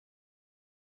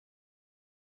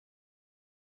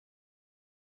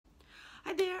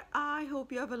Hi there, I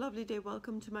hope you have a lovely day.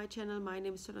 Welcome to my channel. My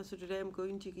name is Sana. So today I'm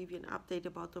going to give you an update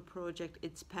about the project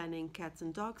It's Panning Cats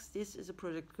and Dogs. This is a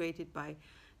project created by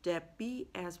Deb B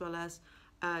as well as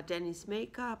Dannie's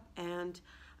Makeup, and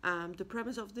the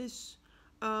premise of this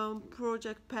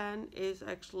project pan is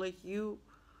actually you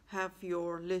have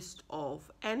your list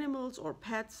of animals or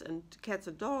pets and cats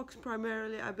and dogs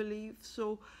primarily, I believe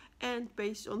so, and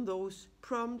based on those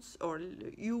prompts or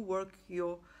you work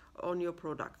on your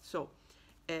product. So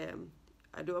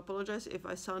I do apologize if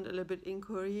I sound a little bit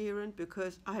incoherent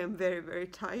because I am very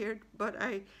tired, but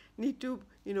I need to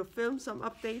film some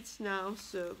updates now,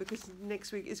 so because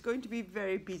next week is going to be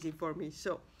very busy for me.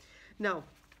 So now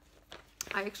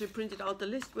I actually printed out the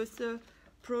list with the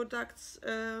products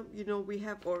we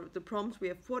have, or the prompts. We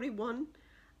have 41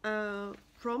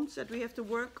 prompts that we have to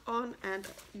work on, and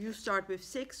you start with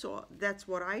 6, so that's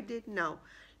what I did. Now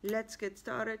let's get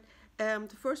started.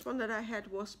 The first one that I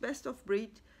had was best of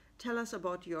breed. Tell us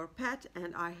about your pet.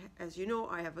 And as you know,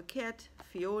 I have a cat,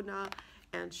 Fiona,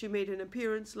 and she made an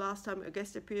appearance last time, a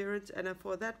guest appearance. And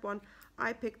for that one,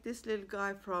 I picked this little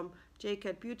guy from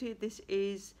J-Cat Beauty. This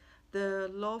is the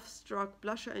Love Struck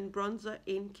Blusher and Bronzer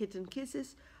in Kitten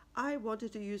Kisses. I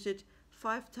wanted to use it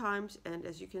 5 times, and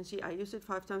as you can see, I used it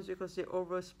 5 times because the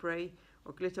overspray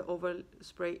or glitter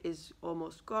overspray is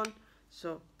almost gone.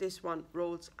 So this one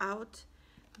rolls out.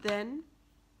 Then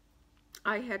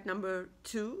I had number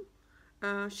 2,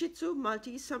 Shitzu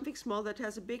Maltese, something small that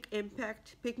has a big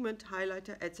impact, pigment,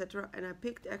 highlighter, etc. And I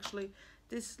picked actually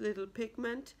this little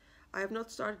pigment. I have not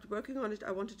started working on it.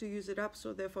 I wanted to use it up,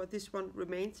 so therefore this one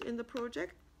remains in the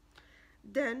project.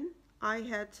 Then I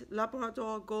had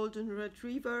Labrador Golden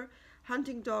Retriever,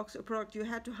 hunting dogs, a product you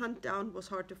had to hunt down, was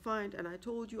hard to find. And I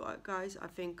told you guys, I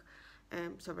think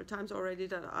several times already,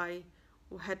 that I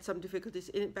had some difficulties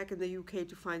back in the UK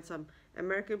to find some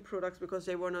American products because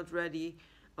they were not ready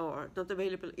or not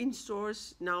available in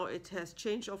stores. Now it has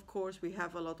changed, of course. We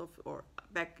have a lot of, or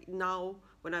back now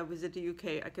when I visit the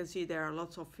UK, I can see there are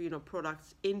lots of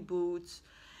products in Boots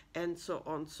and so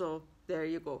on. So there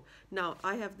you go. Now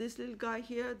I have this little guy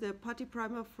here, the putty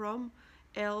primer from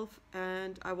Elf,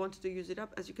 and I wanted to use it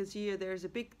up. As you can see here, there's a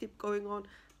big dip going on,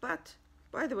 but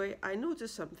by the way, I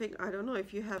noticed something. I don't know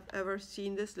if you have ever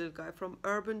seen this little guy from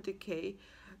Urban Decay.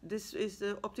 This is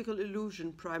the Optical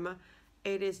Illusion Primer.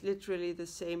 It is literally the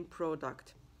same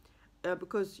product.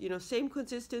 Because, same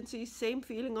consistency, same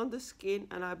feeling on the skin.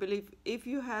 And I believe if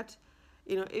you had,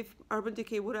 if Urban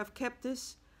Decay would have kept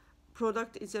this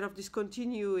product instead of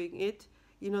discontinuing it,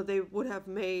 they would have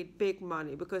made big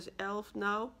money. Because Elf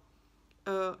now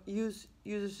uses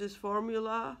this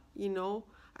formula,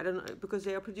 I don't know, because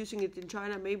they are producing it in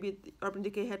China. Maybe Urban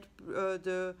Decay had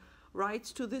the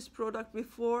rights to this product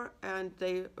before, and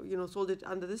they sold it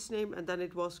under this name, and then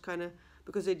it was kind of,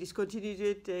 because they discontinued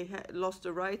it, they lost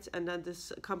the rights, and then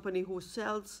this company who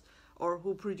sells or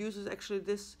who produces actually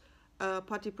this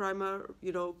putty primer,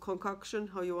 concoction,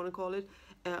 how you want to call it,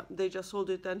 they just sold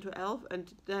it then to Elf,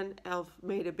 and then Elf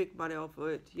made a big money off of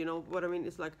it. You know what I mean?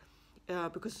 It's like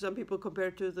because some people compare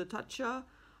it to the Tatcha,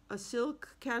 a silk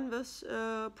canvas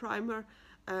primer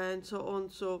and so on.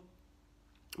 So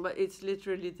but it's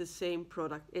literally the same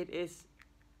product. It is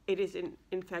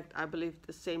in fact, I believe,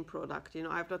 the same product.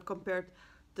 I've not compared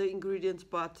the ingredients,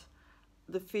 but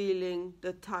the feeling,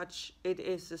 the touch, it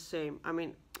is the same. I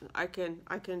mean, I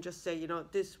can just say,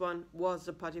 this one was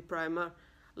a putty primer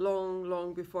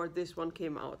long before this one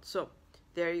came out. So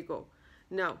there you go.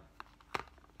 Now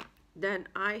then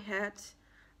I had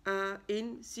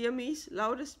in Siamese,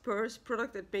 Loudest Purrs,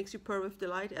 product that makes you purr with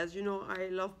delight. As you know, I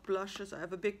love blushes. I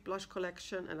have a big blush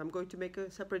collection, and I'm going to make a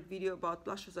separate video about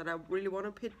blushes that I really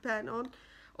want to hit pan on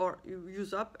or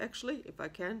use up, actually, if I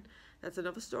can. That's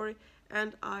another story.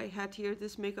 And I had here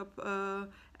this Makeup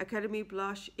Academy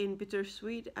blush in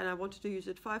Bittersweet, and I wanted to use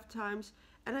it 5 times,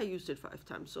 and I used it 5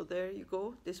 times. So there you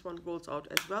go. This one rolls out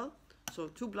as well. So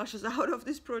 2 blushes out of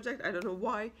this project. I don't know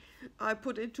why I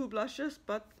put in 2 blushes,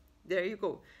 but there you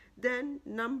go. Then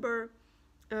number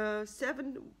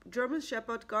 7, German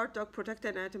Shepherd Guard Dog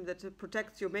Protectant item that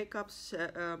protects your makeups,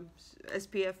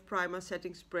 SPF primer,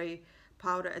 setting spray,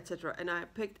 powder, etc. And I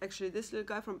picked actually this little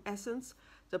guy from Essence.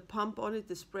 The pump on it,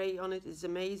 the spray on it is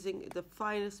amazing. The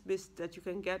finest mist that you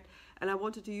can get. And I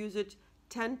wanted to use it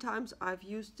 10 times. I've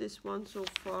used this one so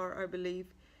far, I believe,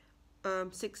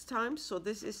 6 times. So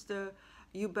this is the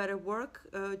You Better Work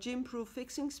Gym Proof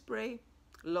Fixing Spray.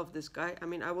 Love this guy. I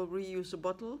mean, I will reuse the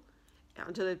bottle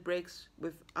until it breaks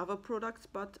with other products,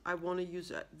 but I want to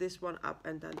use this one up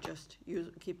and then just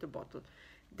keep the bottle.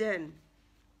 Then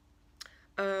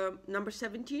Number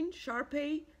 17,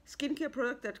 Sharpay skincare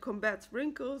product that combats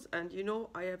wrinkles. And you know,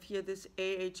 I have here this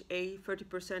AHA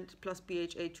 30% plus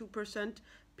BHA 2%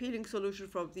 peeling solution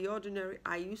from The Ordinary.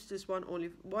 I used this one only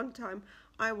one time.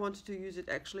 I wanted to use it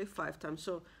actually 5 times.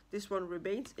 So this one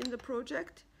remains in the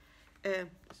project.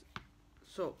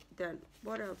 So then,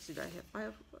 what else did I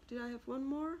have? Did I have one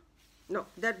more? No,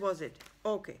 that was it.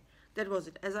 Okay, that was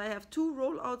it. As I have 2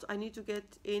 rollouts, I need to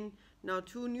get in now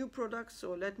 2 new products.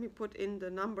 So let me put in the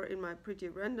number in my Pretty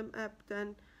Random app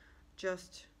then.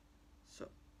 Just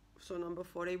so number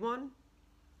 41.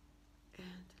 And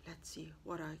let's see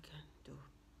what I can do.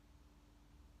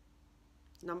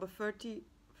 Number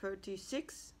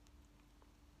 36.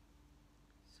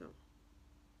 So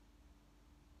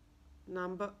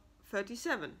number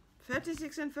 37.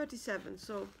 36 and 37.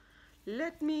 So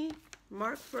let me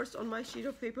mark first on my sheet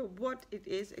of paper what it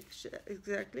is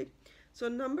exactly. So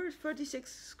number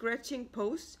 36, scratching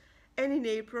posts, any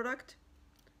nail product,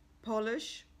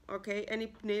 polish, okay,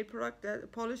 any nail product,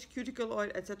 that polish, cuticle oil,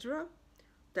 etc.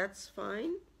 That's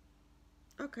fine.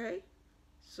 Okay.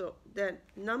 So then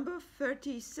number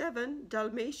 37,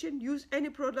 Dalmatian, use any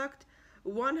product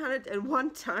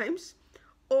 101 times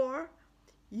or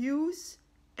use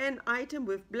an item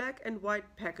with black and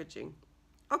white packaging.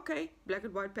 Okay, black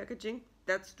and white packaging,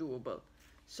 that's doable.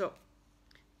 So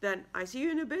then I see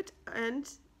you in a bit and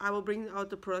I will bring out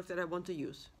the products that I want to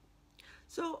use.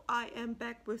 So I am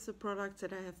back with the products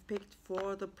that I have picked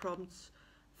for the prompts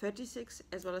 36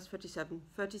 as well as 37.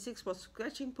 36 was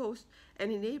scratching post,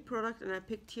 any nail product, and I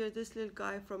picked here this little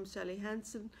guy from Sally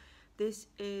Hansen. This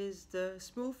is the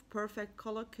Smooth Perfect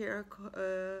Color Care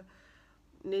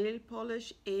nail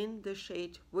polish in the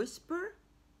shade Whisper.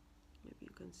 Maybe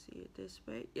you can see it this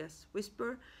way. Yes,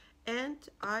 Whisper. And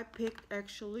I picked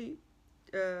actually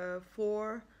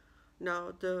for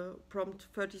now the prompt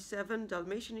 37,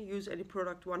 Dalmatian, use any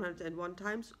product 101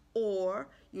 times or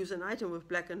use an item with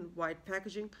black and white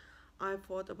packaging. I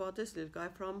thought about this little guy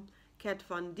from Kat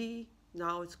Von D.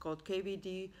 Now it's called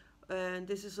KVD. And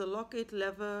this is a locket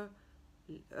leather,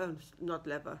 not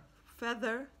leather,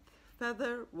 feather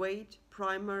weight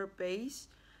primer base.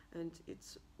 And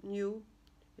it's new,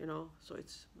 you know, so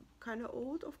it's kind of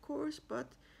old, of course, but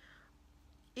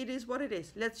it is what it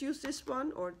is. Let's use this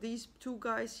one or these 2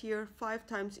 guys here 5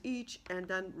 times each and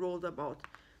then roll them out.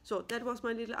 So that was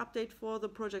my little update for the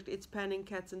project It's Panning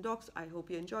Cats and Dogs. I hope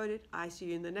you enjoyed it. I see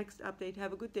you in the next update.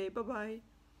 Have a good day. Bye bye.